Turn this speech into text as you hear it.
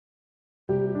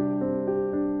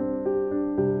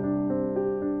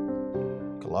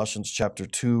Colossians chapter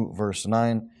 2, verse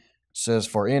 9 says,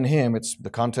 "For in him," the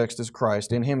context is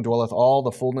Christ, "in him dwelleth all the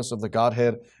fullness of the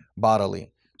Godhead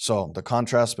bodily." So the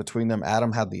contrast between them,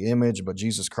 Adam had the image, but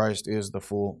Jesus Christ is the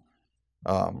full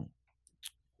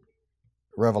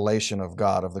revelation of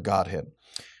God, of the Godhead.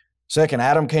 Second,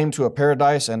 Adam came to a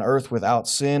paradise and earth without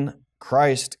sin.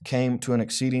 Christ came to an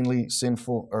exceedingly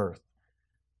sinful earth.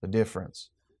 The difference,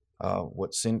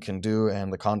 what sin can do,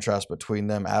 and the contrast between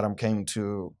them. Adam came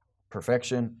to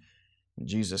perfection.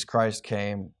 Jesus Christ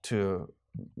came to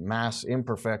mass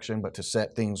imperfection, but to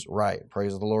set things right.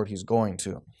 Praise the Lord, He's going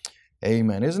to.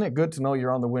 Amen. Isn't it good to know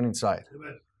you're on the winning side?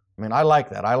 Amen. I mean, I like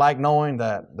that. I like knowing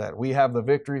that we have the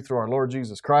victory through our Lord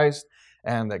Jesus Christ,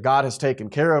 and that God has taken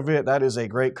care of it. That is a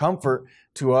great comfort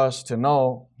to us to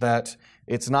know that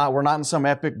we're not in some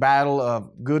epic battle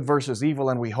of good versus evil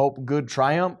and we hope good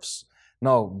triumphs.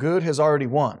 No, good has already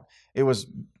won.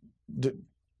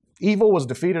 Evil was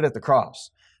defeated at the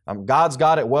cross. God's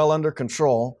got it well under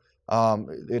control.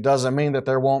 It doesn't mean that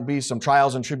there won't be some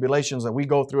trials and tribulations that we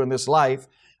go through in this life.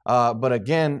 But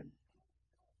again,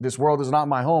 this world is not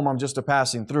my home. I'm just a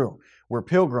passing through. We're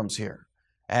pilgrims here.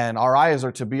 And our eyes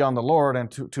are to be on the Lord and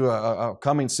to a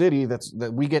coming city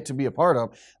that we get to be a part of.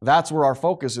 That's where our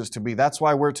focus is to be. That's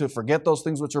why we're to forget those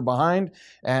things which are behind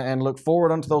and look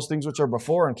forward unto those things which are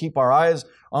before and keep our eyes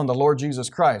on the Lord Jesus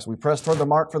Christ. We press toward the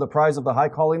mark for the prize of the high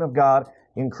calling of God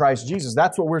in Christ Jesus.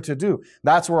 That's what we're to do.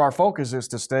 That's where our focus is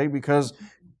to stay, because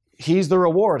He's the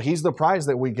reward. He's the prize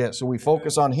that we get. So we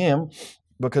focus on Him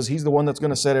because He's the one that's going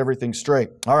to set everything straight.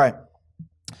 All right.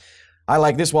 I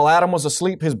like this. While Adam was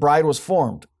asleep, his bride was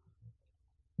formed.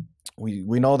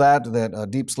 We know that a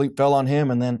deep sleep fell on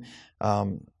him, and then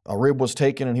a rib was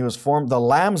taken and he was formed. The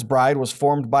Lamb's bride was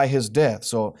formed by his death.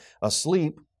 So a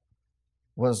sleep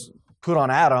was put on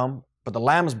Adam, but the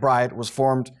Lamb's bride was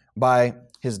formed by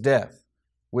his death,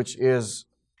 which is,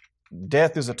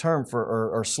 death is a term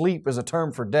for, or sleep is a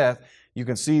term for death. You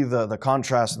can see the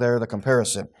contrast there, the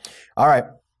comparison. All right.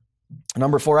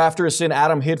 Number 4, after his sin,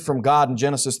 Adam hid from God in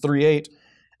Genesis 3:8.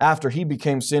 After he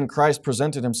became sin, Christ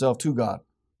presented himself to God.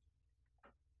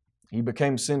 He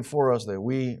became sin for us that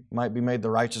we might be made the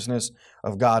righteousness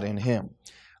of God in him.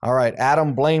 All right,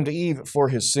 Adam blamed Eve for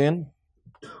his sin,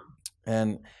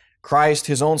 and Christ,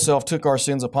 his own self, took our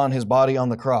sins upon his body on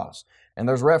the cross. And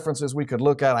there's references we could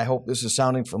look at. I hope this is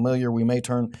sounding familiar. We may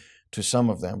turn to some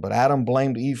of them. But Adam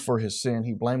blamed Eve for his sin.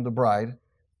 He blamed the bride.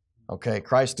 Okay,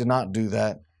 Christ did not do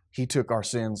that. He took our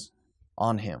sins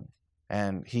on him,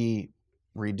 and he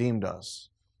redeemed us.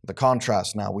 The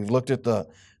contrast now. We've looked at the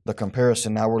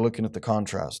comparison. Now we're looking at the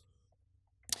contrast.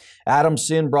 Adam's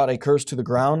sin brought a curse to the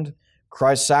ground.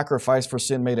 Christ's sacrifice for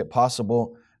sin made it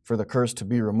possible for the curse to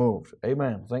be removed.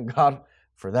 Amen. Thank God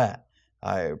for that.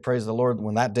 I praise the Lord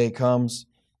when that day comes.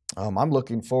 I'm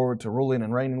looking forward to ruling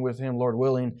and reigning with him, Lord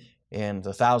willing, in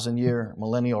the 1,000-year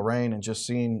millennial reign, and just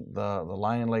seeing the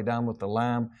lion lay down with the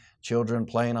lamb, children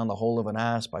playing on the hole of an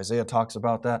asp. Isaiah talks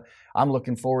about that. I'm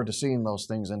looking forward to seeing those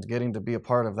things and getting to be a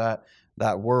part of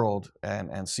that world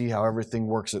and see how everything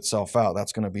works itself out.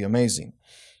 That's going to be amazing.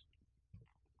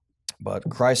 But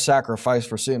Christ's sacrifice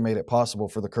for sin made it possible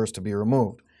for the curse to be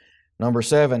removed. Number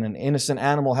 7, an innocent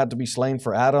animal had to be slain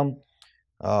for Adam.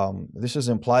 This is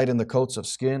implied in the coats of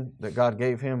skin that God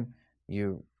gave him.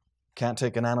 You can't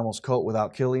take an animal's coat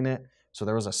without killing it. So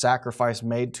there was a sacrifice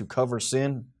made to cover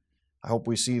sin. I hope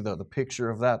we see the picture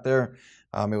of that there.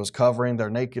 It was covering their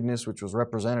nakedness, which was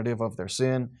representative of their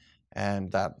sin.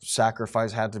 And that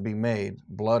sacrifice had to be made.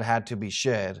 Blood had to be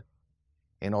shed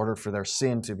in order for their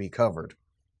sin to be covered.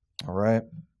 All right.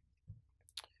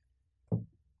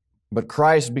 But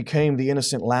Christ became the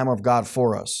innocent Lamb of God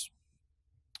for us.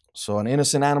 So an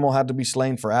innocent animal had to be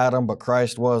slain for Adam, but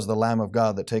Christ was the Lamb of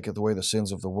God that taketh away the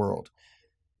sins of the world.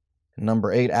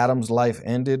 Number 8, Adam's life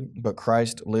ended, but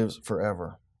Christ lives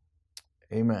forever.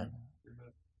 Amen.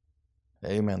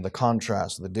 Amen. The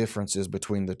contrast, the differences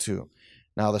between the two.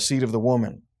 Now, the seed of the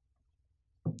woman.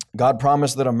 God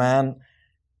promised that a man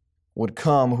would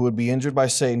come who would be injured by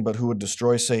Satan, but who would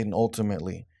destroy Satan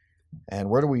ultimately. And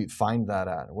where do we find that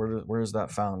at? Where is that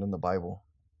found in the Bible?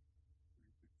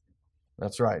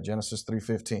 That's right, Genesis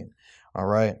 3:15. All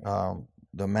right,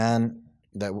 the man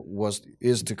that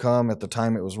is to come at the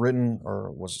time it was written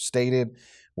or was stated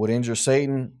would injure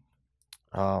Satan,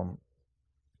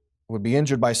 would be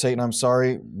injured by Satan,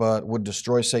 but would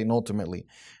destroy Satan ultimately.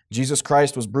 Jesus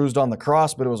Christ was bruised on the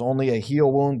cross, but it was only a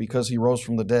heel wound because he rose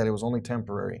from the dead. It was only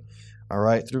temporary. All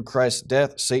right, through Christ's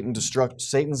death,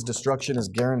 Satan's destruction is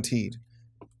guaranteed.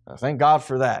 Thank God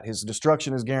for that. His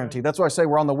destruction is guaranteed. That's why I say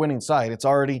we're on the winning side. It's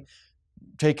already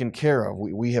taken care of.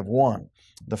 We have won.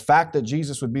 The fact that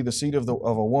Jesus would be the seed of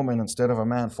a woman instead of a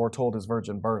man foretold his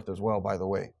virgin birth as well, by the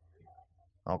way.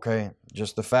 Okay?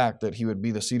 Just the fact that he would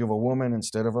be the seed of a woman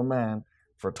instead of a man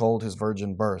foretold his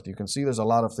virgin birth. You can see there's a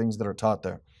lot of things that are taught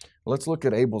there. Let's look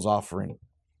at Abel's offering.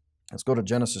 Let's go to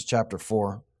Genesis chapter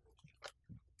 4.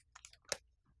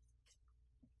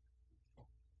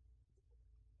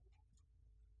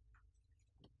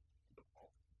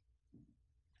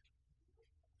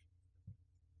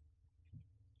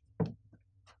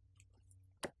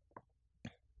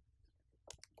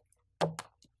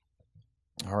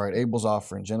 All right, Abel's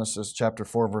offering, Genesis chapter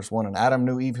 4, verse 1. And Adam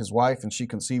knew Eve his wife, and she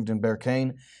conceived and bare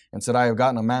Cain, and said, I have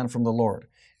gotten a man from the Lord.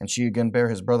 And she again bare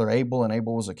his brother Abel, and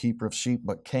Abel was a keeper of sheep,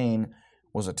 but Cain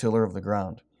was a tiller of the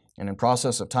ground. And in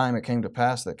process of time it came to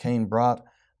pass that Cain brought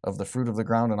of the fruit of the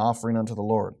ground an offering unto the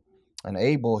Lord. And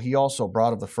Abel he also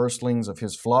brought of the firstlings of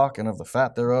his flock, and of the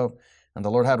fat thereof. And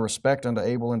the Lord had respect unto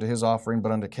Abel and to his offering,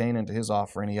 but unto Cain and to his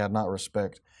offering he had not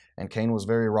respect. And Cain was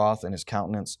very wroth, and his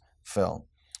countenance fell.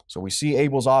 So we see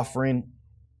Abel's offering.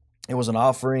 It was an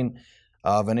offering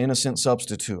of an innocent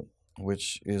substitute,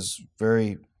 which is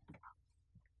very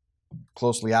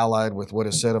closely allied with what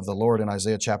is said of the Lord in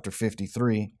Isaiah chapter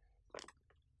 53,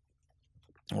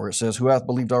 where it says, Who hath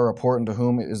believed our report, and to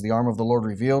whom is the arm of the Lord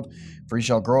revealed? For he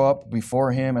shall grow up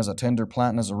before him as a tender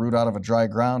plant and as a root out of a dry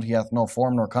ground. He hath no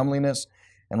form nor comeliness.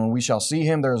 And when we shall see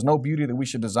him, there is no beauty that we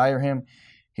should desire him.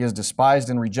 He is despised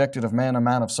and rejected of men, a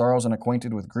man of sorrows and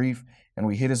acquainted with grief. And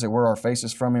we hid as it were our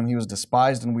faces from him. He was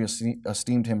despised, and we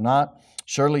esteemed him not.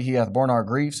 Surely he hath borne our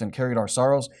griefs and carried our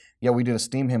sorrows. Yet we did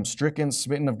esteem him stricken,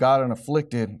 smitten of God, and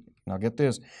afflicted. Now get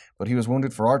this. But he was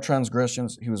wounded for our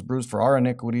transgressions. He was bruised for our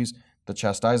iniquities. The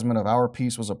chastisement of our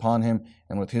peace was upon him,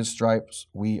 and with his stripes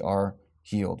we are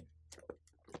healed.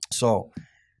 So,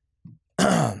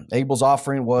 Abel's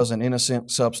offering was an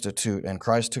innocent substitute, and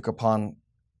Christ took upon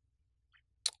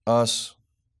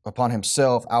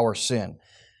himself our sin.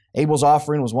 Abel's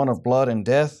offering was one of blood and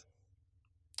death.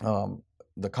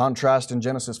 The contrast in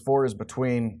Genesis 4 is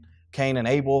between Cain and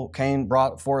Abel. Cain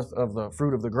brought forth of the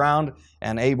fruit of the ground,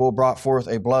 and Abel brought forth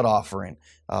a blood offering.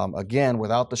 Again,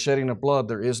 without the shedding of blood,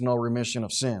 there is no remission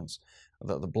of sins.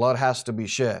 The blood has to be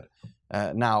shed.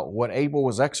 Now, what Abel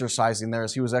was exercising there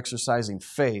is he was exercising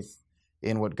faith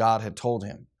in what God had told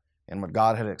him and what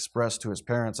God had expressed to his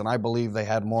parents. And I believe they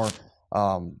had more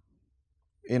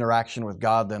interaction with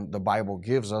God than the Bible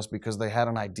gives us, because they had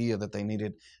an idea that they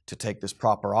needed to take this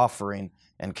proper offering,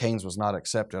 and Cain's was not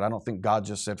accepted. I don't think God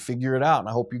just said, figure it out, and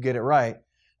I hope you get it right.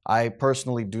 I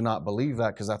personally do not believe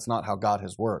that, because that's not how God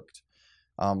has worked.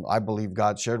 I believe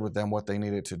God shared with them what they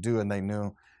needed to do, and they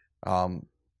knew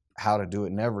how to do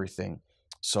it and everything.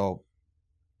 So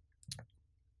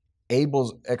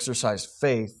Abel exercised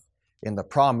faith in the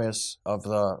promise of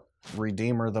the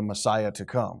Redeemer, the Messiah to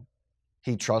come.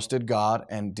 He trusted God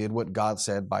and did what God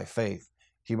said by faith.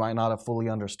 He might not have fully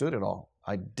understood it all.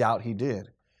 I doubt he did,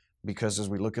 because as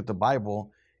we look at the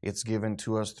Bible, it's given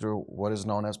to us through what is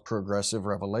known as progressive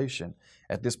revelation.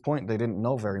 At this point, they didn't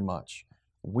know very much.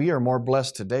 We are more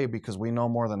blessed today because we know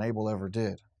more than Abel ever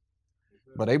did.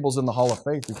 But Abel's in the hall of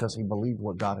faith because he believed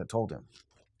what God had told him.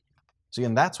 See,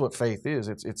 and that's what faith is.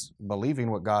 It's believing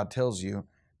what God tells you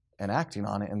and acting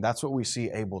on it. And that's what we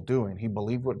see Abel doing. He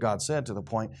believed what God said to the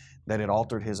point that it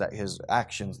altered his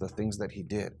actions, the things that he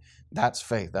did. That's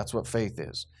faith. That's what faith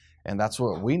is. And that's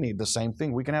what we need, the same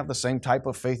thing. We can have the same type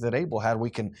of faith that Abel had. We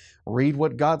can read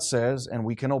what God says and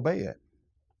we can obey it.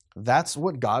 That's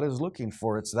what God is looking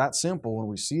for. It's that simple. When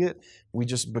we see it, we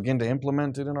just begin to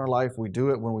implement it in our life. We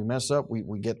do it. When we mess up,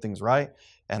 we get things right.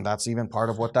 And that's even part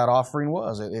of what that offering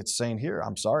was. It's saying here,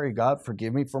 I'm sorry, God,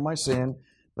 forgive me for my sin,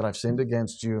 that I've sinned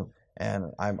against you, and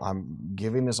I'm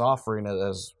giving this offering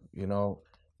as,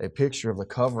 a picture of the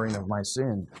covering of my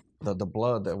sin, the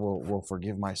blood that will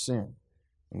forgive my sin.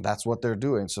 And that's what they're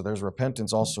doing. So there's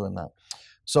repentance also in that.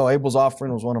 So Abel's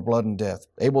offering was one of blood and death.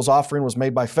 Abel's offering was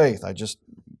made by faith. I just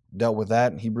dealt with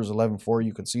that in Hebrews 11:4.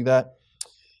 You can see that.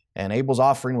 And Abel's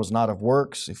offering was not of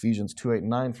works. Ephesians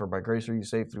 2:8-9, for by grace are you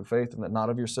saved through faith, and that not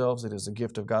of yourselves. It is a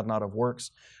gift of God, not of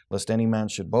works, lest any man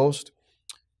should boast.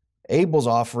 Abel's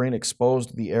offering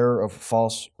exposed the error of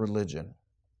false religion.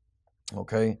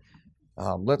 Okay,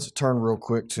 let's turn real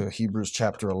quick to Hebrews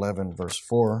chapter 11, verse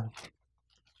 4.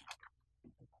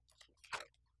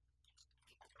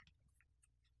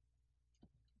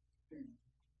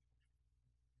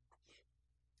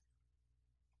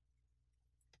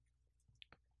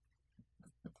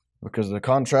 Because the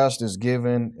contrast is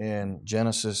given in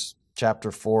Genesis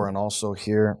chapter 4 and also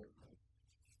here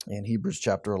in Hebrews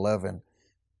chapter 11.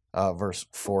 Verse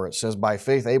 4, it says, by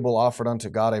faith Abel offered unto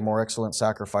God a more excellent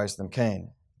sacrifice than Cain,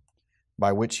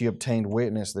 by which he obtained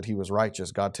witness that he was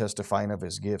righteous, God testifying of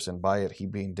his gifts, and by it he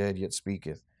being dead yet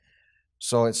speaketh.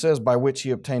 So it says, by which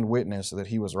he obtained witness that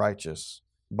he was righteous.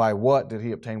 By what did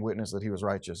he obtain witness that he was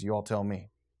righteous? You all tell me.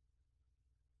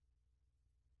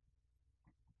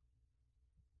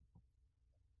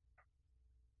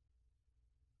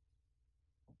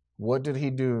 What did he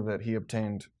do that he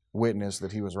obtained witness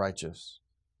that he was righteous?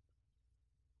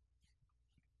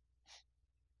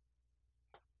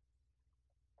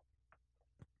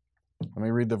 Let me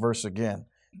read the verse again.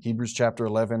 Hebrews chapter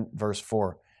 11, verse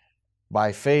 4.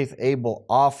 By faith Abel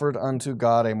offered unto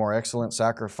God a more excellent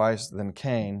sacrifice than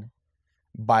Cain,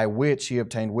 by which he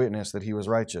obtained witness that he was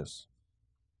righteous.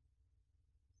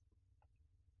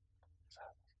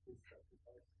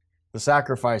 The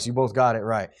sacrifice, you both got it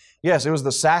right. Yes, it was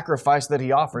the sacrifice that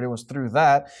he offered. It was through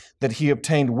that he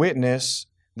obtained witness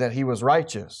that he was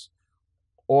righteous.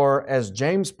 Or as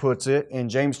James puts it in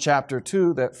James chapter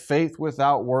 2, that faith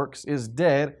without works is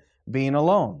dead, being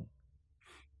alone.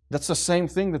 That's the same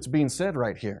thing that's being said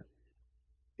right here.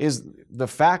 Is the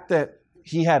fact that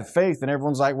he had faith, and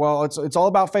everyone's like, well, it's all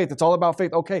about faith. It's all about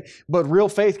faith. Okay, but real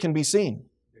faith can be seen.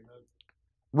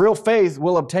 Real faith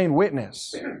will obtain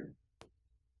witness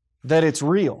that it's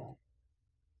real.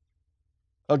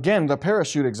 Again, the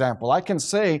parachute example. I can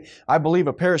say, I believe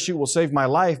a parachute will save my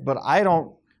life, but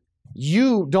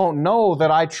you don't know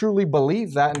that I truly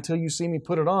believe that until you see me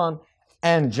put it on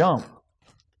and jump.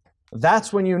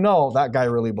 That's when you know that guy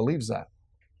really believes that.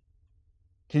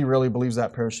 He really believes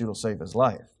that parachute will save his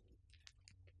life.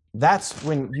 That's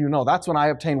when you know. That's when I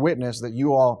obtain witness that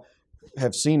you all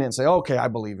have seen it and say, okay, I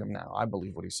believe him now. I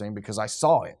believe what he's saying because I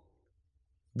saw it.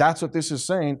 That's what this is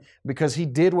saying, because he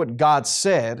did what God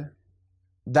said.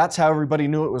 That's how everybody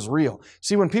knew it was real.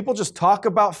 See, when people just talk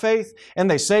about faith and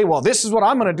they say, well, this is what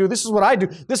I'm going to do, this is what I do,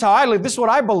 this is how I live, this is what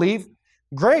I believe,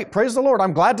 great, praise the Lord.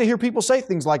 I'm glad to hear people say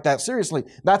things like that. Seriously,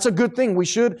 that's a good thing. We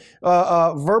should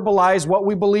verbalize what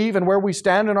we believe and where we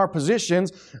stand in our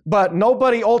positions, but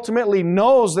nobody ultimately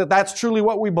knows that that's truly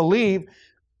what we believe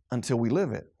until we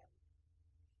live it.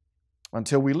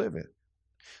 Until we live it.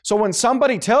 So when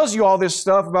somebody tells you all this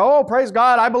stuff about, oh, praise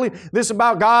God, I believe this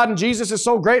about God, and Jesus is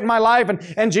so great in my life,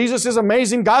 and Jesus is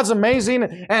amazing, God's amazing,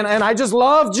 and I just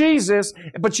love Jesus,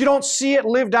 but you don't see it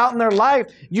lived out in their life,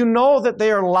 you know that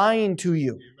they are lying to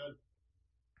you. Amen.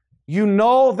 You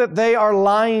know that they are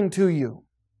lying to you.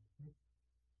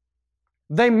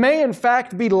 They may, in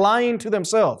fact, be lying to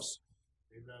themselves.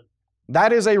 Amen.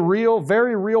 That is a real,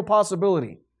 very real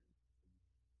possibility.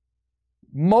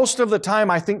 Most of the time,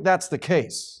 I think that's the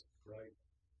case. Right.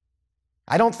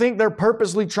 I don't think they're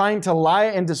purposely trying to lie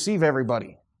and deceive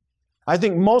everybody. I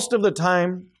think most of the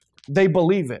time, they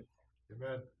believe it.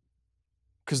 Amen.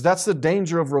 Because that's the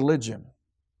danger of religion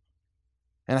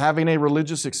and having a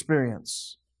religious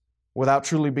experience without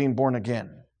truly being born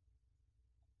again.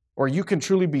 Or you can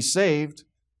truly be saved,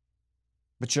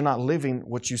 but you're not living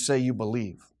what you say you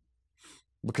believe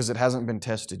because it hasn't been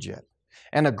tested yet.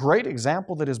 And a great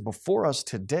example that is before us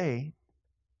today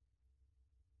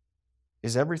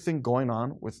is everything going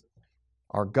on with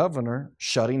our governor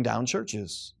shutting down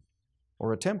churches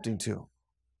or attempting to.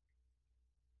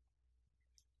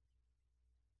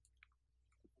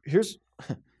 Here's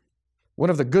one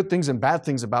of the good things and bad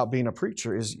things about being a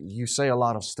preacher is you say a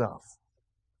lot of stuff.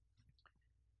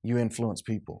 You influence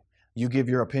people. You give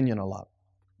your opinion a lot.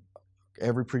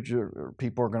 Every preacher,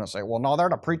 people are going to say, well, no, they're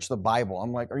to preach the Bible.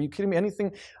 I'm like, are you kidding me?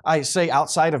 Anything I say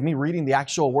outside of me reading the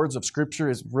actual words of Scripture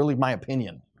is really my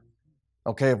opinion,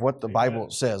 okay, of what the Bible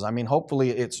says. I mean,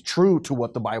 hopefully it's true to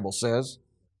what the Bible says.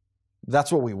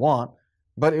 That's what we want.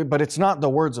 But it's not the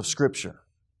words of Scripture.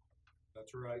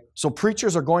 That's right. So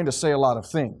preachers are going to say a lot of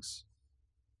things.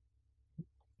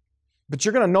 But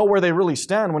you're going to know where they really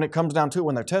stand when it comes down to it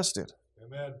when they're tested.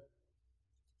 Amen.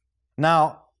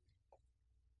 Now,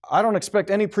 I don't expect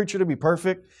any preacher to be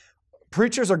perfect.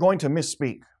 Preachers are going to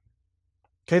misspeak.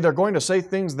 Okay, they're going to say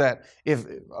things that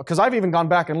because I've even gone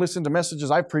back and listened to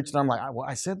messages I've preached, and I'm like,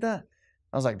 I said that?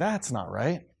 I was like, that's not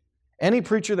right. Any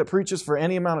preacher that preaches for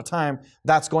any amount of time,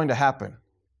 that's going to happen.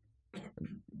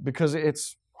 Because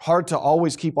it's hard to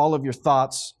always keep all of your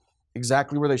thoughts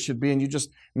exactly where they should be, and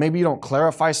maybe you don't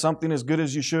clarify something as good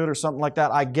as you should or something like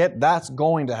that. I get that's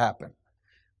going to happen.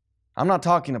 I'm not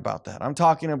talking about that. I'm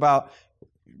talking about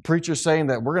preachers saying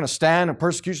that we're going to stand and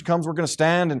persecution comes, we're going to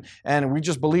stand and we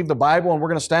just believe the Bible and we're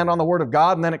going to stand on the Word of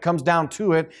God, and then it comes down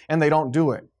to it and they don't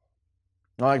do it.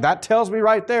 Like, that tells me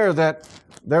right there that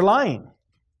they're lying.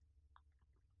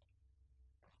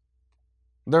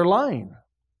 They're lying.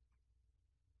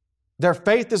 Their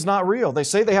faith is not real. They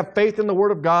say they have faith in the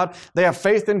Word of God. They have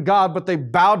faith in God, but they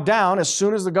bow down as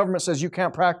soon as the government says you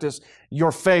can't practice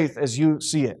your faith as you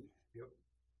see it.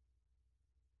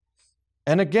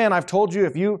 And again, I've told you,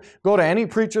 if you go to any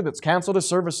preacher that's canceled his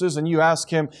services and you ask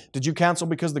him, did you cancel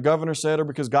because the governor said or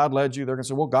because God led you? They're going to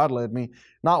say, well, God led me.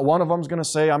 Not one of them is going to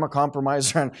say, I'm a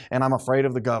compromiser and I'm afraid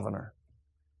of the governor.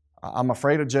 I'm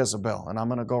afraid of Jezebel and I'm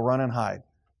going to go run and hide.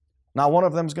 Not one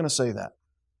of them is going to say that.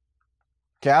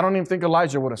 Okay, I don't even think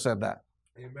Elijah would have said that.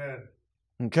 Amen.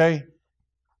 Okay?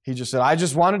 He just said, I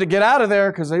just wanted to get out of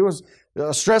there because it was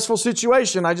a stressful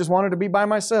situation. I just wanted to be by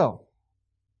myself.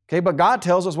 Okay, but God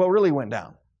tells us what really went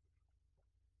down.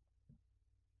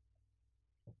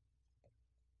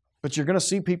 But you're going to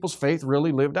see people's faith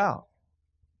really lived out.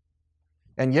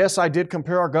 And yes, I did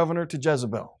compare our governor to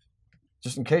Jezebel.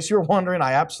 Just in case you were wondering,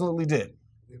 I absolutely did.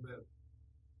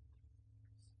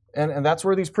 Amen. And that's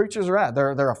where these preachers are at.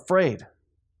 They're afraid.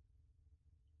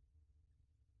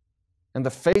 And the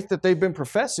faith that they've been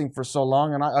professing for so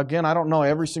long, and I don't know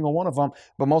every single one of them,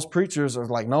 but most preachers are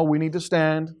like, no, we need to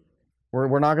stand.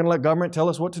 We're not going to let government tell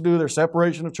us what to do. There's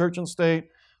separation of church and state.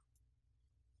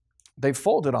 They've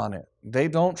folded on it. They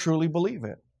don't truly believe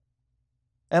it.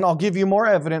 And I'll give you more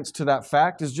evidence to that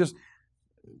fact is just,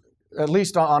 at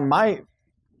least on my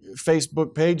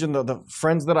Facebook page and the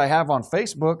friends that I have on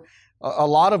Facebook, a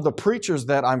lot of the preachers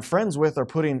that I'm friends with are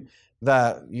putting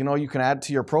that, you can add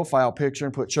to your profile picture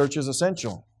and put church is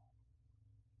essential.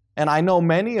 And I know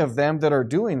many of them that are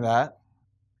doing that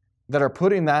are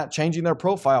putting that, changing their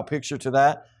profile picture to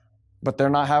that, but they're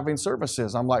not having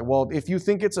services. I'm like, well, if you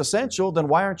think it's essential, then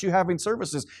why aren't you having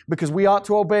services? Because we ought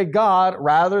to obey God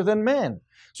rather than men.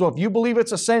 So if you believe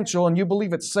it's essential and you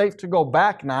believe it's safe to go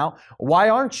back now, why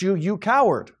aren't you, you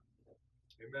coward?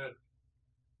 Amen.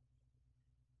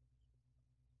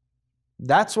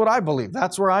 That's what I believe.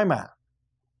 That's where I'm at.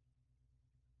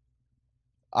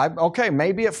 Okay,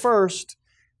 maybe at first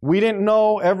we didn't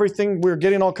know everything. We were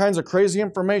getting all kinds of crazy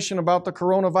information about the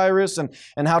coronavirus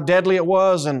and how deadly it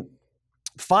was, and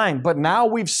fine. But now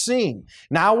we've seen.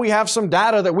 Now we have some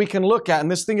data that we can look at,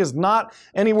 and this thing is not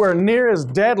anywhere near as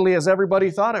deadly as everybody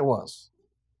thought it was,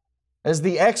 as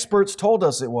the experts told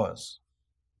us it was.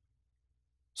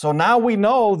 So now we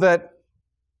know that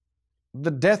the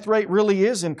death rate really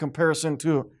is in comparison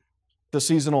to the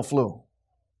seasonal flu.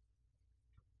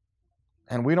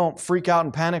 And we don't freak out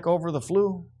and panic over the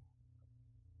flu.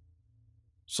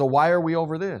 So why are we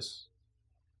over this?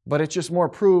 But it's just more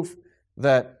proof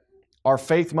that our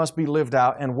faith must be lived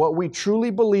out, and what we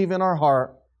truly believe in our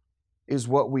heart is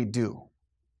what we do.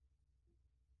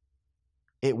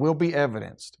 It will be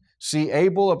evidenced. See,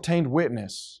 Abel obtained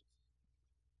witness.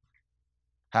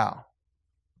 How?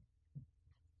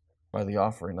 By the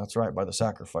offering. That's right, by the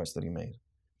sacrifice that he made.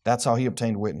 That's how he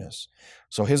obtained witness.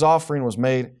 So his offering was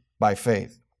made by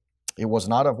faith. It was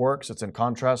not of works. It's in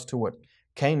contrast to what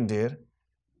Cain did.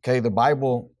 Okay, the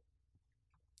Bible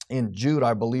in Jude,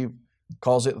 I believe,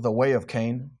 calls it the way of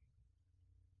Cain.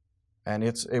 And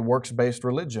it's a works-based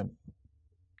religion.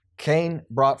 Cain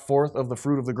brought forth of the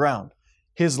fruit of the ground.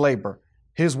 His labor,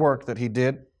 his work that he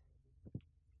did.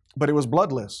 But it was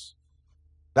bloodless.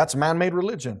 That's man-made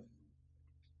religion.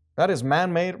 That is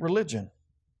man-made religion.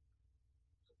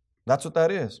 That's what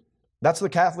that is. That's the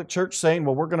Catholic Church saying,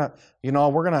 well, we're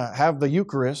gonna have the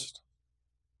Eucharist,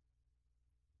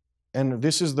 and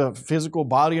this is the physical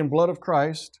body and blood of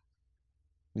Christ.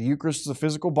 The Eucharist is the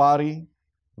physical body.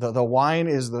 The wine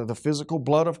is the physical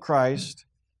blood of Christ.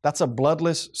 That's a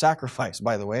bloodless sacrifice,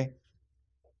 by the way.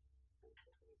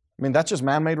 I mean, that's just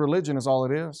man-made religion is all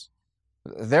it is.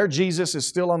 Their Jesus is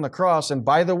still on the cross. And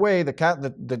by the way,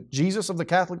 the Jesus of the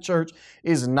Catholic Church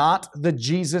is not the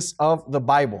Jesus of the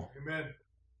Bible. Amen.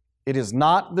 It is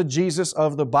not the Jesus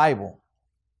of the Bible.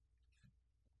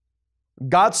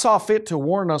 God saw fit to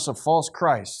warn us of false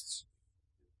Christs,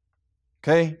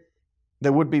 okay,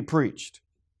 that would be preached.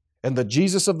 And the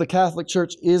Jesus of the Catholic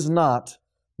Church is not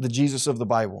the Jesus of the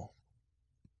Bible.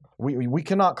 We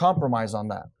cannot compromise on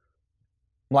that.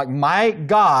 Like, my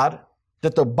God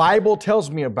that the Bible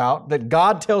tells me about, that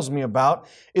God tells me about,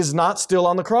 is not still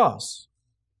on the cross.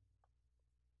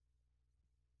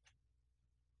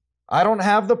 I don't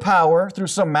have the power through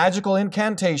some magical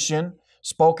incantation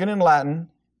spoken in Latin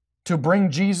to bring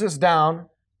Jesus down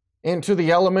into the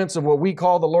elements of what we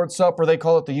call the Lord's Supper. They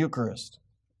call it the Eucharist.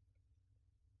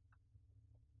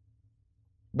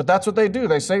 But that's what they do.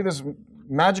 They say this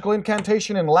magical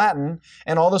incantation in Latin,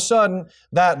 and all of a sudden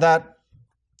that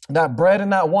bread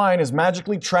and that wine is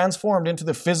magically transformed into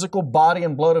the physical body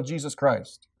and blood of Jesus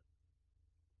Christ.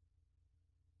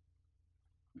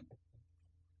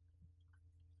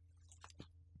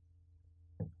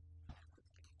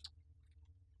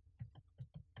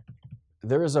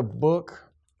 There is a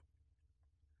book,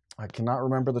 I cannot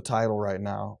remember the title right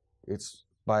now. It's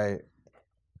by,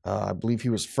 I believe he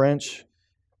was French,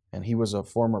 and he was a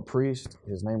former priest.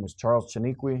 His name was Charles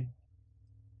Chenique.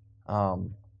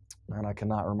 And I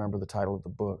cannot remember the title of the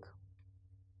book.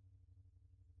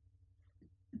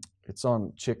 It's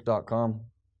on chick.com.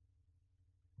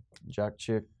 Jack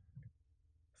Chick,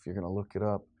 if you're going to look it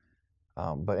up.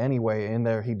 But anyway, in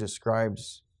there he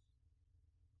describes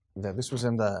that this was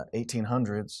in the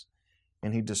 1800s,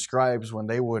 and he describes when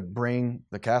they would bring,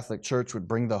 the Catholic Church would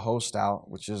bring the host out,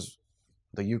 which is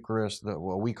the Eucharist,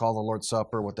 what we call the Lord's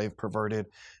Supper, what they've perverted,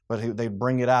 but they'd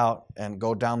bring it out and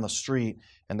go down the street,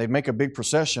 and they'd make a big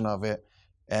procession of it,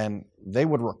 and they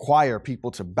would require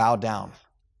people to bow down.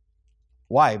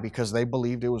 Why? Because they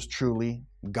believed it was truly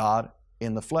God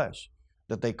in the flesh,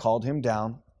 that they called him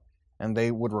down, and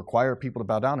they would require people to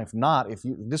bow down. If not,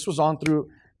 this was on through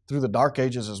the Dark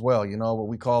Ages as well, you know, what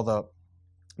we call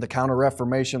the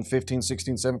Counter-Reformation, 15,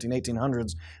 16, 17,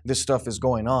 1800s, this stuff is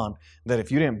going on, that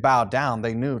if you didn't bow down,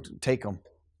 they knew to take them,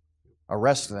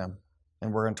 arrest them,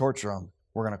 and we're going to torture them.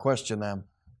 We're going to question them,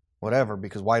 whatever,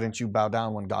 because why didn't you bow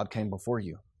down when God came before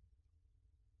you?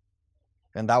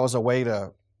 And that was a way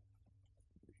to,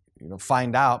 you know,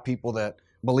 find out people that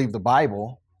believe the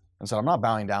Bible and said, I'm not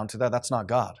bowing down to that. That's not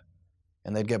God.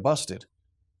 And they'd get busted.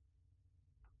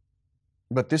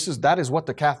 But that is what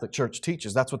the Catholic Church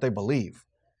teaches. That's what they believe,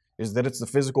 is that it's the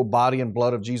physical body and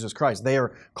blood of Jesus Christ. They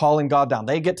are calling God down.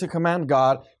 They get to command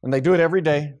God, and they do it every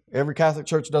day. Every Catholic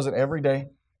Church does it every day.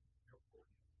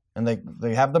 And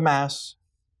they have the Mass,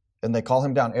 and they call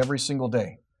him down every single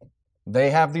day.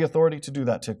 They have the authority to do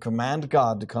that, to command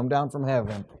God to come down from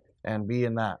heaven and be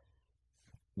in that,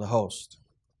 the host.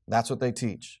 That's what they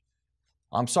teach.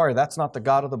 I'm sorry, that's not the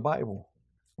God of the Bible.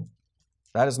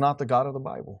 That is not the God of the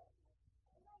Bible.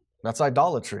 That's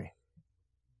idolatry.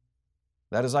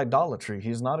 That is idolatry.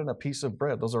 He's not in a piece of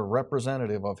bread. Those are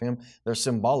representative of him. They're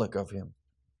symbolic of him.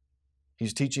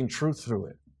 He's teaching truth through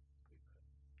it.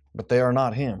 But they are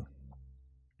not him.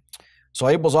 So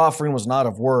Abel's offering was not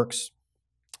of works.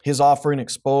 His offering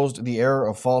exposed the error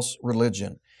of false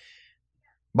religion.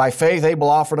 By faith, Abel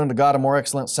offered unto God a more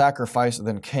excellent sacrifice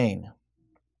than Cain.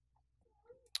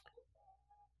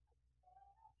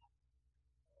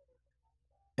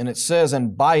 And it says,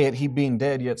 and by it he being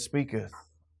dead yet speaketh.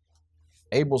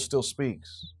 Abel still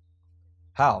speaks.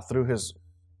 How? Through his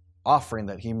offering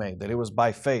that he made, that it was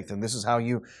by faith. And this is how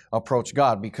you approach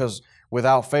God, because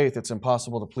without faith it's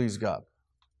impossible to please God.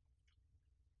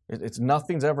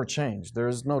 Nothing's ever changed. There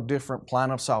is no different plan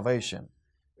of salvation.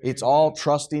 It's all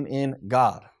trusting in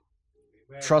God.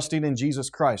 Amen. Trusting in Jesus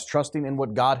Christ. Trusting in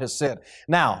what God has said.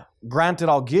 Now, granted,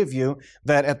 I'll give you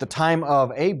that at the time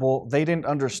of Abel, they didn't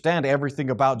understand everything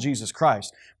about Jesus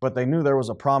Christ, but they knew there was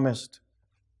a promised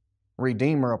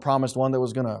Redeemer, a promised one that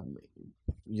was going to,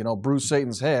 you know, bruise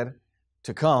Satan's head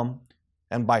to come.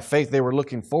 And by faith, they were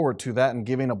looking forward to that and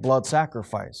giving a blood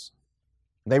sacrifice.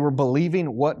 They were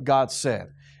believing what God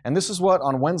said. And this is what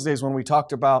on Wednesdays when we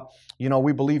talked about, you know,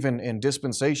 we believe in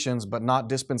dispensations, but not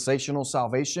dispensational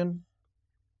salvation.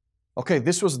 Okay,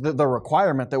 this was the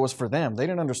requirement that was for them. They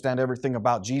didn't understand everything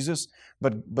about Jesus,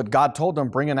 but God told them,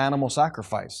 bring an animal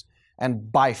sacrifice.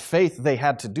 And by faith, they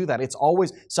had to do that.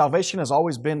 Salvation has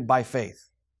always been by faith.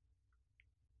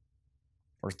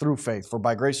 Or through faith. For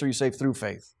by grace are you saved through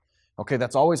faith. Okay,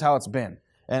 that's always how it's been.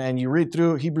 And you read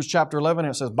through Hebrews chapter 11,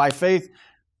 and it says, by faith,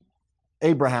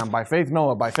 Abraham, by faith,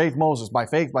 Noah, by faith, Moses, by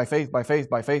faith, by faith, by faith,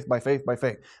 by faith, by faith, by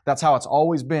faith. That's how it's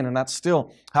always been, and that's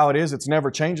still how it is. It's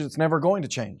never changed. It's never going to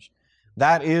change.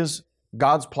 That is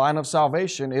God's plan of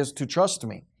salvation, is to trust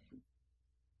me,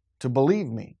 to believe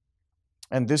me.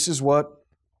 And this is what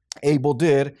Abel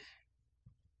did.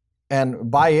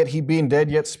 And by it, he being dead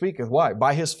yet speaketh. Why?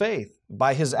 By his faith,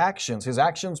 by his actions. His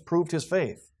actions proved his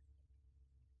faith.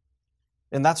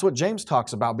 And that's what James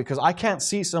talks about, because I can't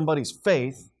see somebody's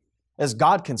faith as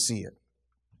God can see it.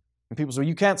 And people say, well,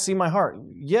 you can't see my heart.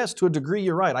 Yes, to a degree,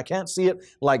 you're right. I can't see it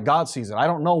like God sees it. I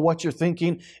don't know what you're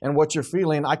thinking and what you're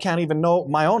feeling. I can't even know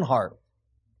my own heart.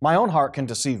 My own heart can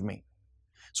deceive me.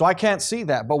 So I can't see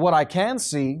that. But what I can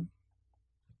see,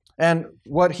 and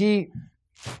what he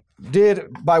did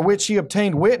by which he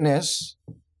obtained witness,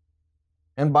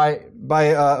 and by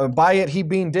it he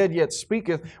being dead yet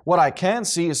speaketh, what I can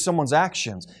see is someone's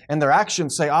actions. And their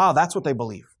actions say, that's what they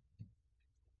believe.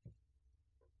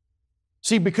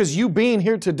 See, because you being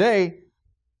here today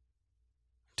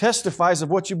testifies of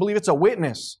what you believe. It's a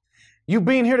witness. You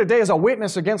being here today is a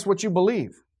witness against what you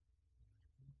believe.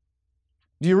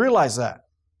 Do you realize that?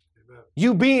 Amen.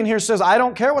 You being here says, I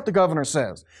don't care what the governor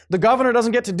says. The governor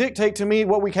doesn't get to dictate to me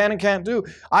what we can and can't do.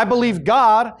 I believe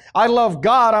God. I love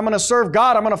God. I'm going to serve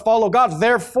God. I'm going to follow God.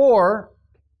 Therefore,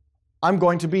 I'm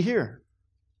going to be here.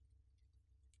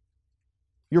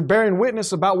 You're bearing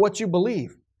witness about what you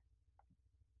believe.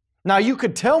 Now, you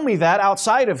could tell me that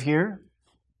outside of here,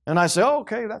 and I say, oh,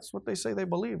 okay, that's what they say they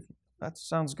believe. That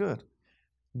sounds good.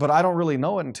 But I don't really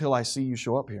know it until I see you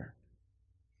show up here.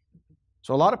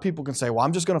 So a lot of people can say, well,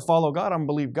 I'm just going to follow God, I'm going to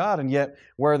believe God, and yet,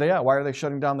 where are they at? Why are they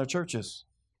shutting down their churches?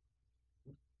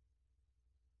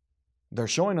 They're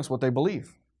showing us what they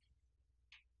believe.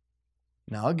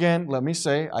 Now again, let me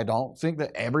say, I don't think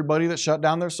that everybody that shut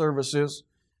down their services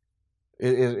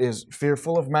is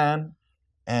fearful of man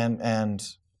and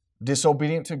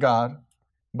disobedient to God,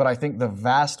 but I think the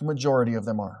vast majority of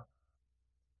them are.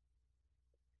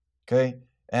 Okay?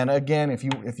 And again, if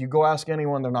you go ask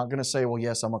anyone, they're not going to say, well,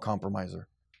 yes, I'm a compromiser.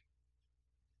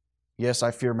 Yes,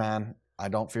 I fear man. I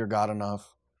don't fear God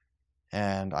enough.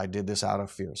 And I did this out of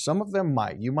fear. Some of them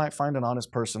might. You might find an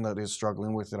honest person that is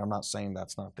struggling with it. I'm not saying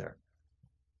that's not there.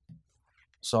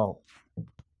 So,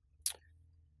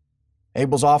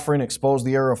 Abel's offering exposed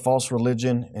the error of false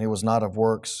religion, and it was not of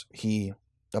works. He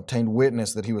obtained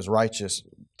witness that he was righteous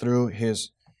through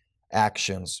his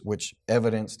actions, which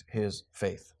evidenced his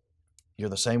faith. You're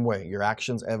the same way. Your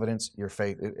actions evidence your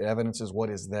faith. It evidences what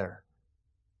is there.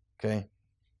 Okay?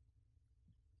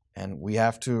 And we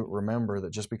have to remember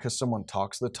that just because someone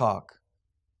talks the talk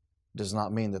does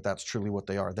not mean that that's truly what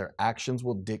they are. Their actions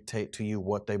will dictate to you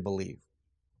what they believe.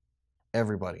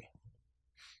 Everybody.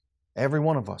 Every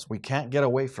one of us. We can't get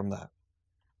away from that.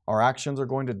 Our actions are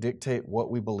going to dictate what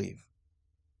we believe,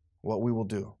 what we will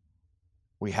do.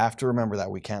 We have to remember that.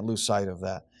 We can't lose sight of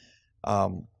that.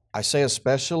 I say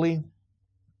especially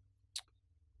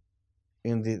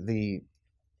in the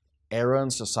era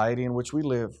and society in which we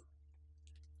live.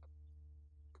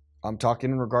 I'm talking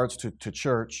in regards to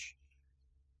church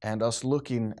and us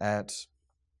looking at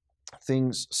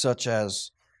things such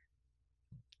as,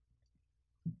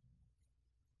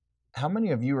 how many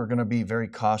of you are going to be very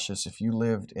cautious if you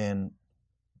lived in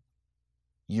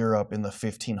Europe in the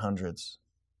 1500s?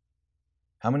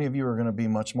 How many of you are going to be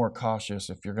much more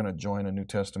cautious if you're going to join a New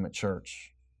Testament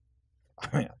church?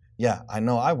 I mean, yeah, I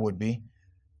know I would be.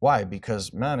 Why?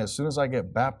 Because, man, as soon as I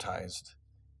get baptized,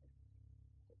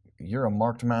 you're a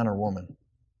marked man or woman.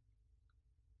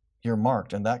 You're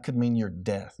marked, and that could mean your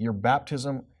death. Your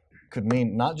baptism could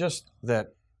mean not just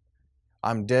that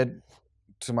I'm dead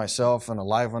to myself and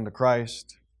alive unto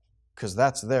Christ, because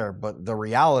that's there, but the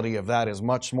reality of that is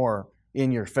much more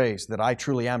in your face, that I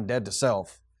truly am dead to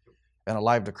self and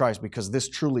alive to Christ, because this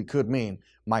truly could mean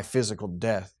my physical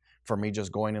death for me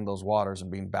just going in those waters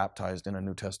and being baptized in a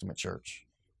New Testament church.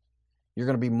 You're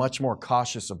going to be much more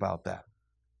cautious about that.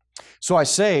 So I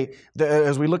say that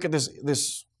as we look at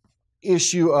this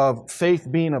issue of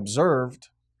faith being observed,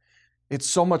 it's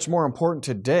so much more important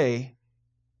today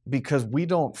because we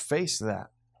don't face that.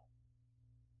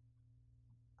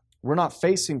 We're not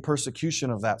facing persecution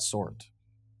of that sort.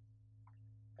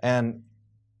 And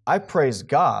I praise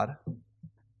God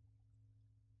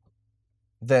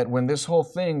that when this whole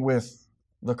thing with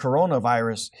the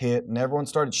coronavirus hit and everyone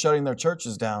started shutting their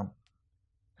churches down,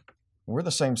 we're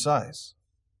the same size.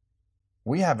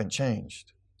 We haven't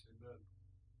changed.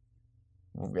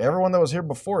 Everyone that was here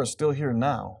before is still here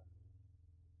now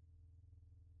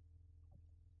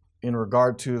in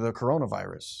regard to the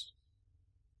coronavirus.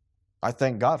 I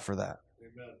thank God for that.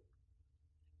 Amen.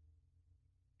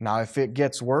 Now, if it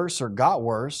gets worse or got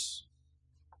worse,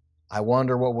 I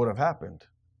wonder what would have happened.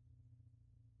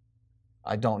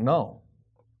 I don't know.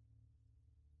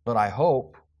 But I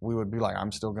hope we would be like,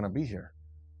 I'm still going to be here.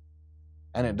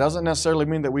 And it doesn't necessarily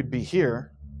mean that we'd be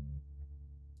here.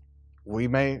 We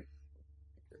may,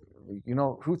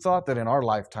 who thought that in our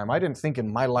lifetime, I didn't think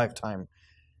in my lifetime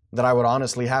that I would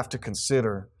honestly have to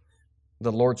consider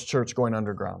the Lord's church going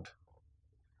underground.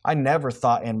 I never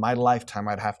thought in my lifetime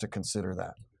I'd have to consider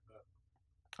that.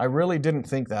 I really didn't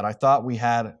think that. I thought we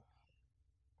had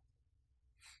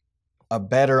a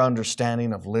better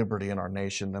understanding of liberty in our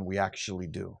nation than we actually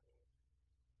do.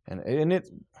 And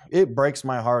it breaks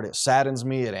my heart. It saddens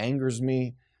me. It angers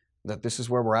me that this is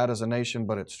where we're at as a nation,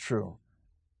 but it's true.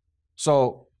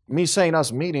 So me saying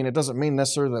us meeting, it doesn't mean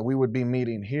necessarily that we would be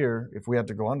meeting here if we had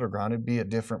to go underground. It'd be at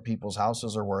different people's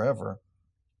houses or wherever.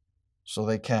 So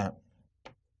they can't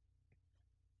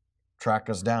track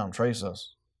us down, trace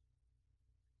us.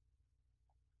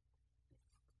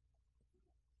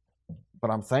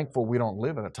 But I'm thankful we don't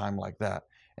live at a time like that.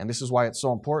 And this is why it's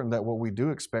so important that what we do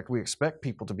expect, we expect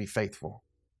people to be faithful.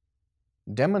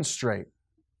 Demonstrate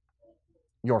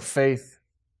your faith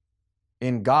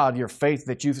in God, your faith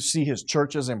that you see His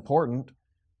church as important,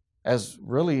 as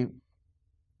really,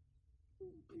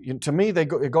 to me,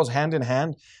 it goes hand in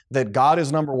hand, that God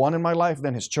is number one in my life,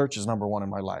 then His church is number one in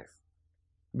my life.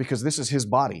 Because this is His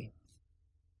body.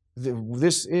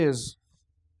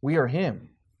 We are Him.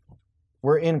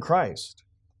 We're in Christ.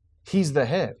 He's the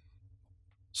head.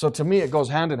 So to me, it goes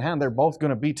hand in hand. They're both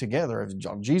going to be together.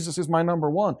 If Jesus is my number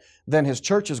one, then His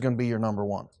church is going to be your number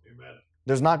one. Amen.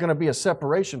 There's not going to be a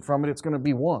separation from it. It's going to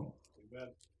be one. Amen.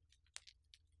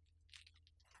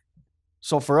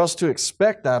 So for us to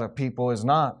expect that of people is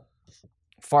not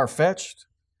far-fetched.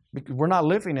 We're not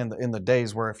living in the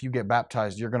days where if you get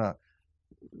baptized,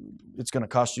 it's going to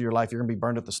cost you your life. You're going to be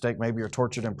burned at the stake. Maybe you're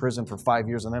tortured in prison for 5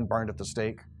 years and then burned at the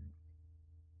stake.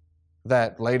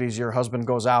 That, ladies, your husband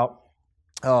goes out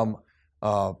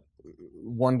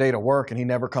one day to work and he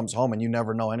never comes home and you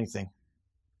never know anything.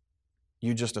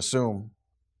 You just assume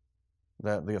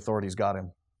that the authorities got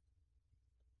him.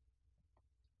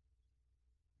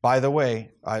 By the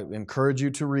way, I encourage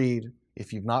you to read,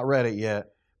 if you've not read it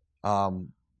yet,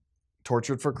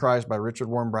 Tortured for Christ by Richard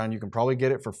Warren Brown. You can probably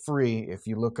get it for free if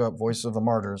you look up Voice of the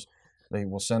Martyrs. They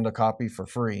will send a copy for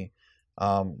free.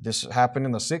 This happened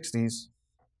in the 60s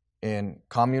in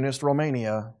communist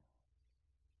Romania.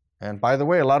 And by the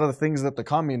way, a lot of the things that the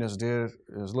communists did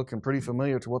is looking pretty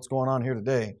familiar to what's going on here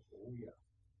today.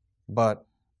 But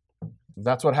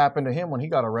that's what happened to him when he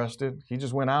got arrested. He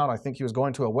just went out. I think he was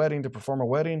going to a wedding to perform a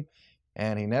wedding,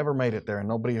 and he never made it there, and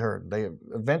nobody heard. They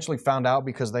eventually found out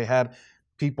because they had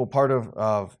people part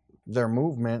of their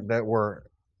movement that were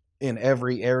in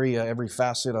every area, every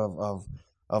facet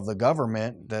of the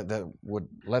government that would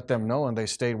let them know, and they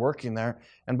stayed working there.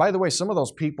 And by the way, some of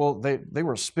those people, they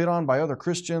were spit on by other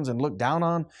Christians and looked down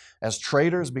on as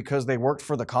traitors because they worked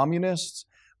for the communists,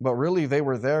 but really they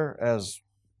were there as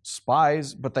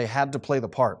spies, but they had to play the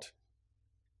part.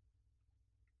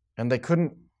 And they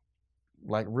couldn't,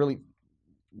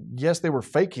 yes, they were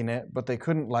faking it, but they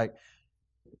couldn't,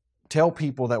 tell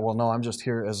people that, well, no, I'm just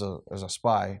here as a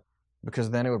spy, because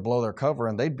then it would blow their cover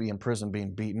and they'd be in prison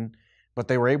being beaten. But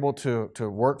they were able to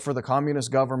work for the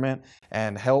communist government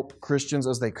and help Christians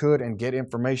as they could and get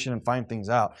information and find things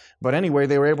out. But anyway,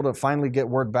 they were able to finally get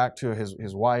word back to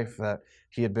his wife that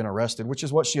he had been arrested, which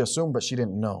is what she assumed, but she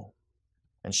didn't know.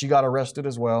 And she got arrested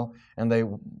as well, and they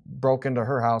broke into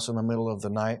her house in the middle of the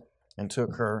night and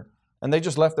took her. And they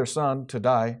just left their son to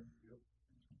die,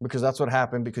 because that's what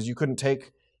happened, because you couldn't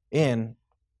take in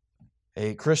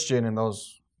a Christian in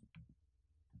those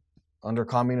under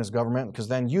communist government, because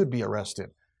then you'd be arrested.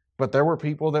 But there were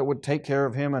people that would take care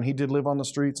of him, and he did live on the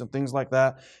streets and things like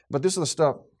that. But this is the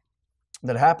stuff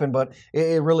that happened, but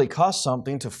it really cost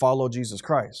something to follow Jesus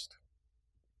Christ.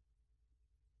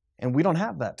 And we don't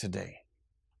have that today.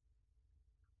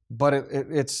 But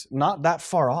it's not that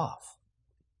far off.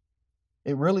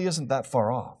 It really isn't that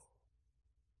far off.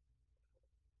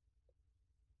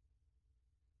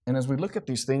 And as we look at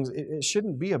these things, it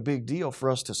shouldn't be a big deal for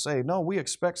us to say, no, we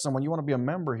expect someone, you want to be a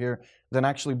member here, then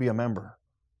actually be a member.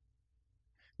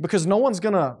 Because no one's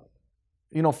going to,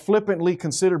 flippantly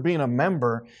consider being a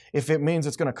member if it means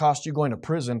it's going to cost you going to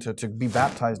prison to be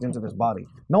baptized into this body.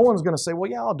 No one's going to say, well,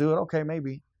 yeah, I'll do it. Okay,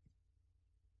 maybe.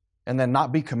 And then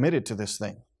not be committed to this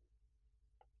thing.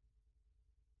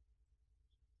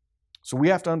 So we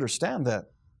have to understand that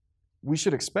we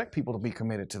should expect people to be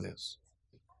committed to this.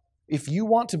 If you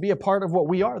want to be a part of what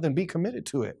we are, then be committed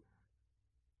to it.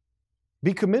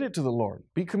 Be committed to the Lord.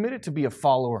 Be committed to be a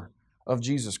follower of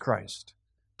Jesus Christ.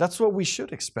 That's what we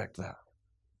should expect that.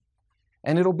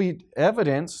 And it'll be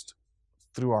evidenced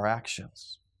through our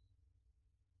actions.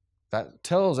 That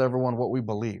tells everyone what we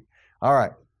believe. All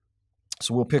right.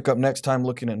 So we'll pick up next time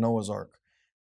looking at Noah's Ark.